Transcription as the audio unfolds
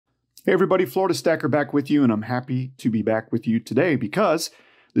Hey everybody, Florida Stacker back with you, and I'm happy to be back with you today because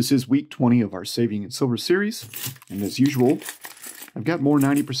this is week 20 of our Saving in Silver series, and as usual, I've got more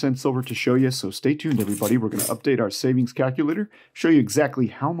 90% silver to show you, so stay tuned everybody. We're going to update our savings calculator, show you exactly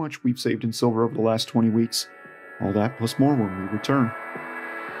how much we've saved in silver over the last 20 weeks. All that plus more when we return.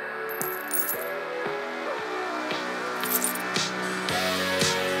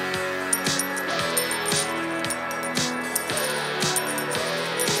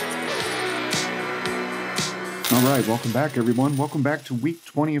 All right, welcome back, everyone. Welcome back to week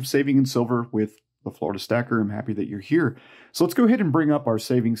 20 of Saving in Silver with the Florida Stacker. I'm happy that you're here. So let's go ahead and bring up our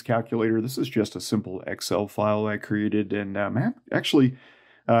savings calculator. This is just a simple Excel file I created, and I'm actually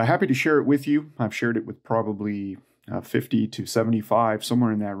happy to share it with you. I've shared it with probably 50 to 75,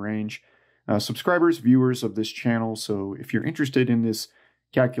 somewhere in that range, subscribers, viewers of this channel. So if you're interested in this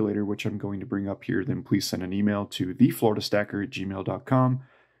calculator, which I'm going to bring up here, then please send an email to thefloridastacker@gmail.com.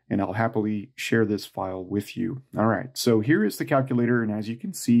 and I'll happily share this file with you. All right, so here is the calculator, and as you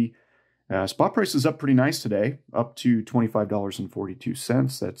can see, spot price is up pretty nice today, up to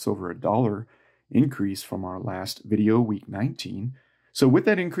 $25.42. That's over $1 increase from our last video, week 19. So with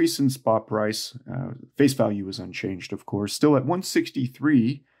that increase in spot price, face value is unchanged, of course, still at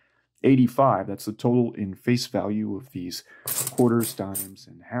 $163.85. That's the total in face value of these quarters, dimes,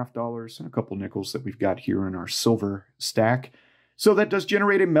 and half dollars, and a couple nickels that we've got here in our silver stack. So that does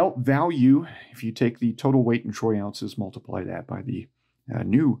generate a melt value. If you take the total weight in troy ounces, multiply that by the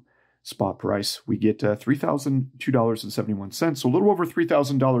new spot price, we get $3,002.71. So a little over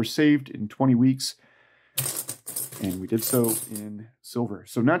 $3,000 saved in 20 weeks. And we did so in silver.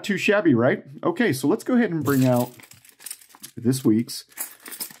 So not too shabby, right? Okay, so let's go ahead and bring out this week's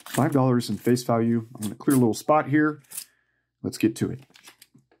 $5 in face value. I'm going to clear a little spot here. Let's get to it.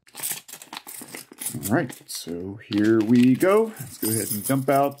 All right, so here we go. Let's go ahead and dump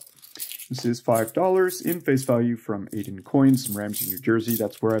out. This is $5 in face value from Aiden Coins in Ramsey, New Jersey.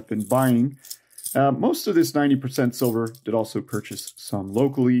 That's where I've been buying. Most of this 90% silver. Did also purchase some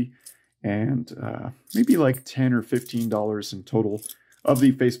locally, and maybe like $10 or $15 in total of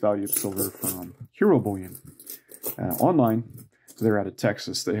the face value of silver from Hero Bullion online. So they're out of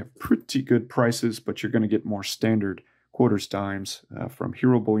Texas. They have pretty good prices, but you're going to get more standard quarters, dimes from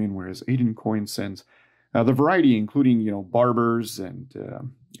Hero Bullion, whereas Aiden Coin sends the variety, including barbers and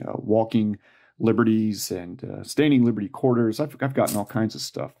walking liberties and standing liberty quarters. I've gotten all kinds of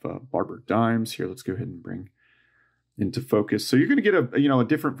stuff. Barber dimes here. Let's go ahead and bring into focus. So you're going to get a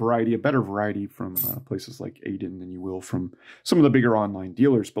different variety, a better variety from places like Aiden than you will from some of the bigger online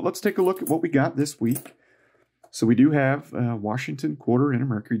dealers. But let's take a look at what we got this week. So we do have Washington quarter and a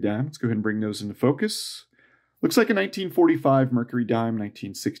Mercury dime. Let's go ahead and bring those into focus. Looks like a 1945 Mercury dime,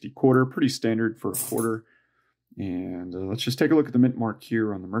 1960 quarter, pretty standard for a quarter. And let's just take a look at the mint mark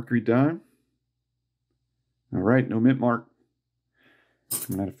here on the Mercury dime. All right, no mint mark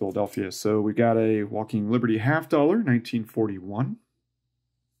coming out of Philadelphia. So we got a Walking Liberty half dollar, 1941.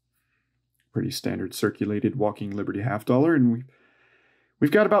 Pretty standard circulated Walking Liberty half dollar. And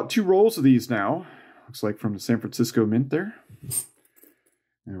we've got about 2 rolls of these now. Looks like from the San Francisco Mint there.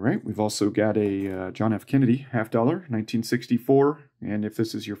 All right, we've also got a John F. Kennedy half dollar, 1964. And if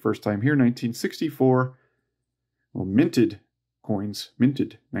this is your first time here, 1964. Well, minted coins,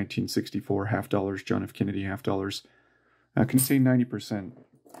 minted 1964 half dollars, John F. Kennedy half dollars. Contain 90%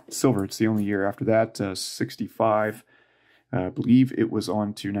 silver. It's the only year after that, 65. I believe it was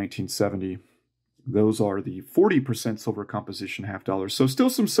on to 1970. Those are the 40% silver composition half dollars. So still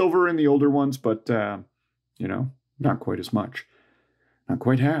some silver in the older ones, but, not quite as much. Not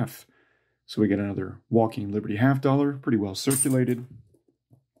quite half. So we get another Walking Liberty half dollar, pretty well circulated.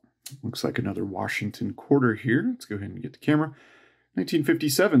 Looks like another Washington quarter here. Let's go ahead and get the camera.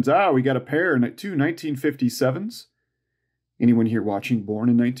 1957s. Ah, we got a pair, 2 1957s. Anyone here watching born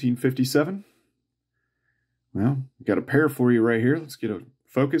in 1957? Well, we got a pair for you right here. Let's get a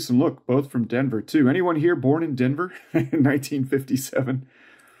focus and look, both from Denver too. Anyone here born in Denver in 1957?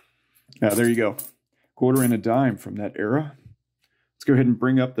 There you go. Quarter and a dime from that era. Let's go ahead and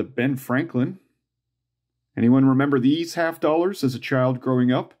bring up the Ben Franklin. Anyone remember these half dollars as a child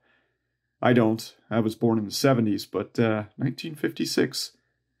growing up? I don't. I was born in the 70s, but 1956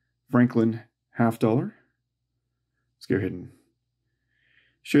 Franklin half dollar. Let's go ahead and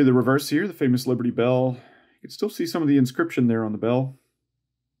show you the reverse here, the famous Liberty Bell. You can still see some of the inscription there on the bell.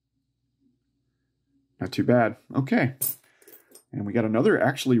 Not too bad. Okay. And we got another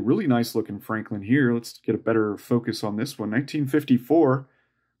actually really nice looking Franklin here. Let's get a better focus on this one. 1954, a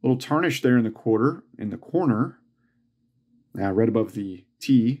little tarnish there in the corner. Right above the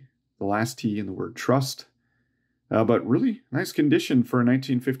T, the last T in the word trust. But really nice condition for a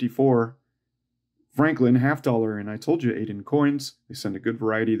 1954 Franklin $50. And I told you, 8 in coins. They send a good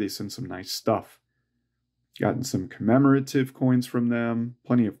variety. They send some nice stuff. Gotten some commemorative coins from them.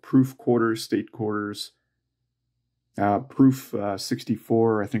 Plenty of proof quarters, state quarters. Proof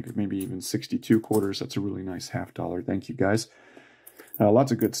 64, I think maybe even 62 quarters. That's a really nice $50. Thank you, guys.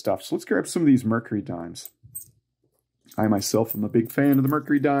 Lots of good stuff. So let's grab some of these Mercury dimes. I myself am a big fan of the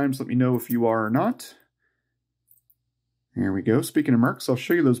Mercury dimes. Let me know if you are or not. Here we go. Speaking of Mercs, I'll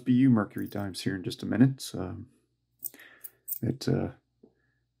show you those BU Mercury dimes here in just a minute. The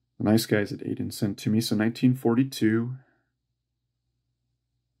nice guys at 8 and sent to me. So 1942.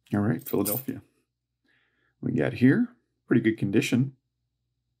 All right, Philadelphia. We got here. Pretty good condition.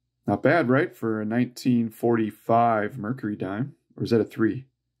 Not bad, right? For a 1945 Mercury dime. Or is that a 3?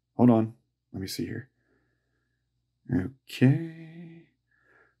 Hold on. Let me see here. Okay.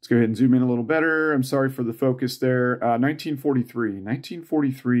 Let's go ahead and zoom in a little better. I'm sorry for the focus there. 1943.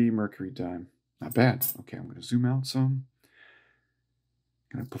 1943 Mercury dime. Not bad. Okay, I'm going to zoom out some.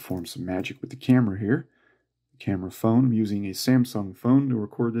 Going to perform some magic with the camera here. Camera phone. I'm using a Samsung phone to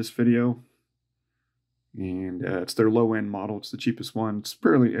record this video. And it's their low-end model. It's the cheapest one. It's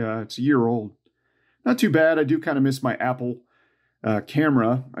barely, it's a year old. Not too bad. I do kind of miss my Apple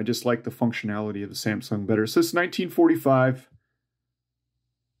camera. I just like the functionality of the Samsung better. So it's 1945.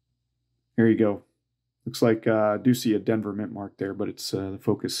 There you go. Looks like I do see a Denver mint mark there, but it's the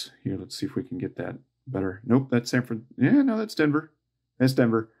focus here. Let's see if we can get that better. Nope, that's San Fran. Yeah, no, that's Denver. That's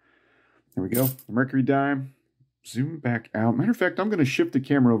Denver. There we go. The Mercury dime. Zoom back out. Matter of fact, I'm going to shift the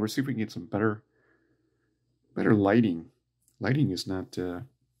camera over, see if we can get some better lighting. Lighting is not,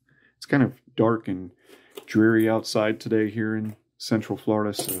 it's kind of dark and dreary outside today here in Central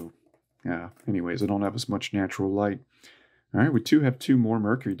Florida. So, yeah, anyways, I don't have as much natural light. All right, we have 2 more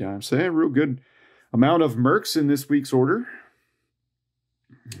Mercury dimes. So, yeah, real good amount of Mercs in this week's order.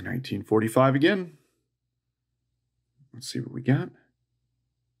 1945 again. Let's see what we got.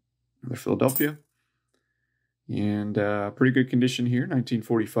 Another Philadelphia. And pretty good condition here,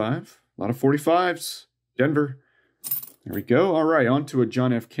 1945. A lot of 45s. Denver. There we go. All right, on to a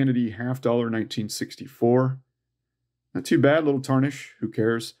John F. Kennedy $50, 1964. Not too bad, little tarnish. Who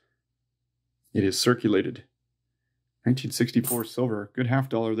cares? It is circulated. 1964 silver. Good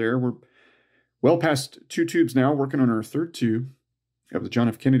 $50 there. We're well past 2 tubes now, working on our 3rd tube of the John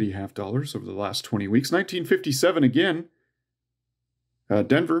F. Kennedy $50 over the last 20 weeks. 1957 again.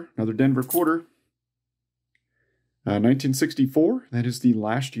 Denver, another Denver quarter. 1964, that is the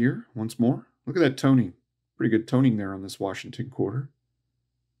last year, once more. Look at that toning. Pretty good toning there on this Washington quarter.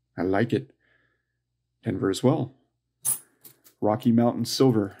 I like it. Denver as well. Rocky Mountain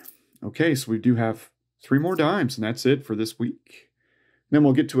silver. Okay, so we do have 3 more dimes, and that's it for this week. Then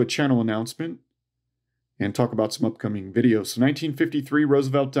we'll get to a channel announcement and talk about some upcoming videos. So 1953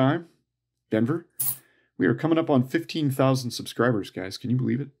 Roosevelt dime, Denver. We are coming up on 15,000 subscribers, guys. Can you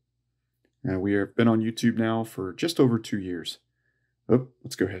believe it? We have been on YouTube now for just over 2 years. Oh,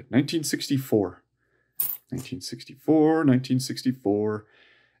 let's go ahead. 1964. 1964, 1964.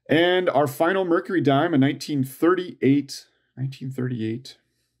 And our final Mercury dime in 1938. 1938.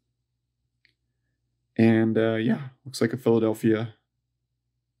 And yeah, looks like a Philadelphia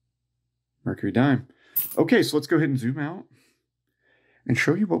Mercury dime. Okay, so let's go ahead and zoom out and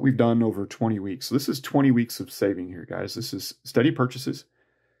show you what we've done over 20 weeks. So this is 20 weeks of saving here, guys. This is steady purchases.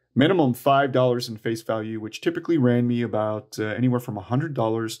 Minimum $5 in face value, which typically ran me about anywhere from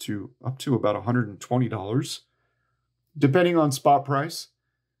 $100 to up to about $120, depending on spot price.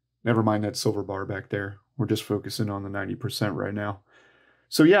 Never mind that silver bar back there. We're just focusing on the 90% right now.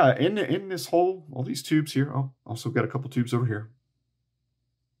 So yeah, in this hole, all these tubes here. Oh, also got a couple tubes over here.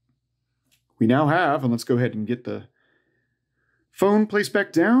 We now have, and let's go ahead and get the phone placed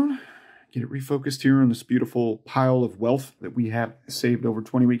back down. Get it refocused here on this beautiful pile of wealth that we have saved over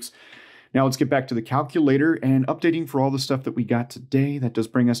 20 weeks. Now let's get back to the calculator and updating for all the stuff that we got today. That does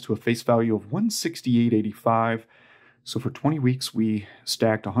bring us to a face value of $168.85. So for 20 weeks, we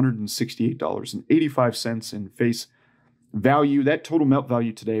stacked $168.85 in face value. That total melt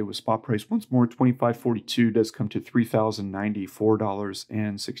value today was spot price once more, $25.42, does come to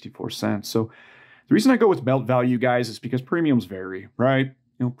 $3,094.64. So the reason I go with melt value, guys, is because premiums vary, right?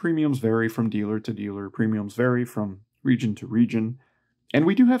 You know, premiums vary from dealer to dealer. Premiums vary from region to region. And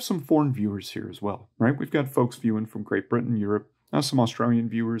we do have some foreign viewers here as well, right? We've got folks viewing from Great Britain, Europe, some Australian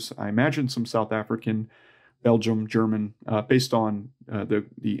viewers. I imagine some South African, Belgium, German, based on the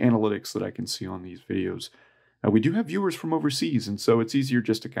analytics that I can see on these videos. We do have viewers from overseas, and so it's easier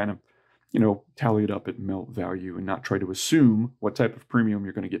just to kind of, you know, tally it up at melt value and not try to assume what type of premium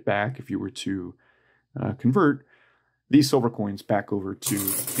you're going to get back if you were to convert. these silver coins back over to,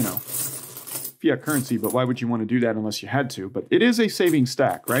 you know, fiat currency. But why would you want to do that unless you had to? But it is a saving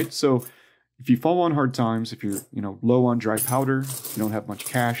stack, right? So if you fall on hard times, if you're, you know, low on dry powder, you don't have much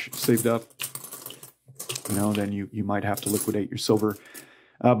cash saved up, you know, then you might have to liquidate your silver.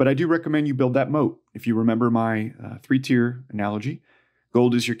 But I do recommend you build that moat. If you remember my 3-tier analogy,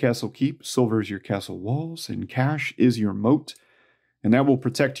 gold is your castle keep, silver is your castle walls, and cash is your moat. And that will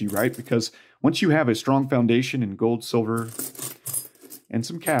protect you, right? Because once you have a strong foundation in gold, silver, and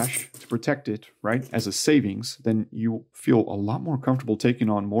some cash to protect it, right, as a savings, then you feel a lot more comfortable taking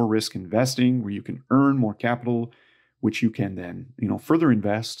on more risk investing, where you can earn more capital, which you can then, you know, further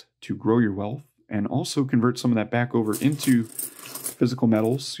invest to grow your wealth and also convert some of that back over into physical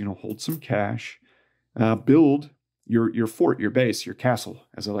metals, you know, hold some cash, build your fort, your base, your castle,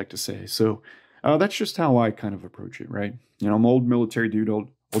 as I like to say. So that's just how I kind of approach it, right? You know, I'm an old military dude, old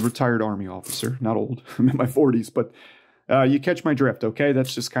retired Army officer, not old, I'm in my 40s, but you catch my drift, okay?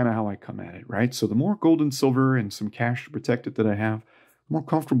 That's just kind of how I come at it, right? So the more gold and silver and some cash to protect it that I have, the more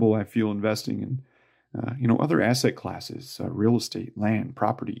comfortable I feel investing in, you know, other asset classes, real estate, land,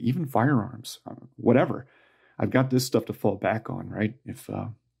 property, even firearms, whatever. I've got this stuff to fall back on, right? If,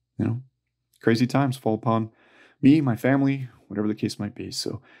 you know, crazy times fall upon me, my family, whatever the case might be.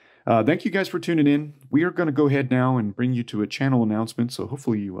 So thank you guys for tuning in. We are going to go ahead now and bring you to a channel announcement. So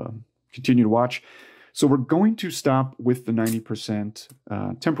hopefully you continue to watch. So we're going to stop with the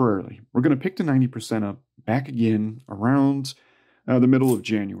 90% temporarily. We're going to pick the 90% up back again around the middle of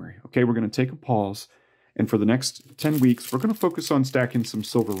January. Okay, we're going to take a pause. And for the next 10 weeks, we're going to focus on stacking some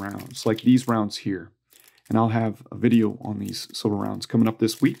silver rounds, like these rounds here. And I'll have a video on these silver rounds coming up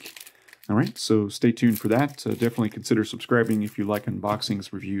this week. All right, so stay tuned for that. Definitely consider subscribing if you like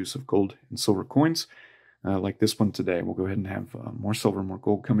unboxings, reviews of gold and silver coins, like this one today. We'll go ahead and have more silver, more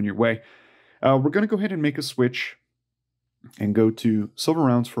gold coming your way. We're going to go ahead and make a switch and go to silver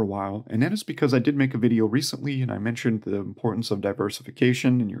rounds for a while. And that is because I did make a video recently, and I mentioned the importance of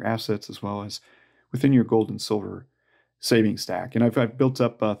diversification in your assets as well as within your gold and silver saving stack. And I've built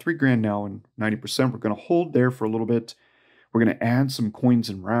up $3 now and 90%. We're going to hold there for a little bit. We're going to add some coins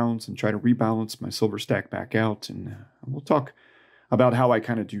and rounds and try to rebalance my silver stack back out. And we'll talk about how I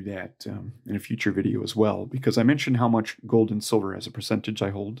kind of do that in a future video as well, because I mentioned how much gold and silver as a percentage I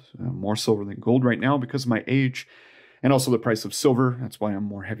hold. More silver than gold right now because of my age and also the price of silver. That's why I'm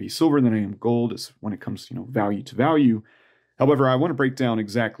more heavy silver than I am gold is when it comes to, you know, value to value. However, I want to break down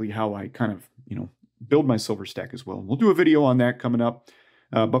exactly how I kind of, you know, build my silver stack as well. We'll do a video on that coming up.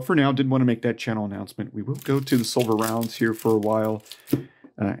 But for now, did want to make that channel announcement. We will go to the silver rounds here for a while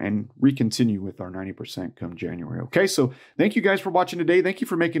and recontinue with our 90% come January. Okay, so thank you guys for watching today. Thank you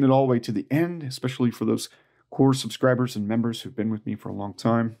for making it all the way to the end, especially for those core subscribers and members who've been with me for a long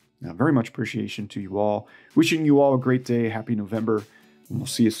time. Very much appreciation to you all. Wishing you all a great day. Happy November. And we'll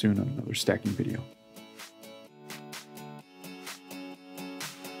see you soon on another stacking video.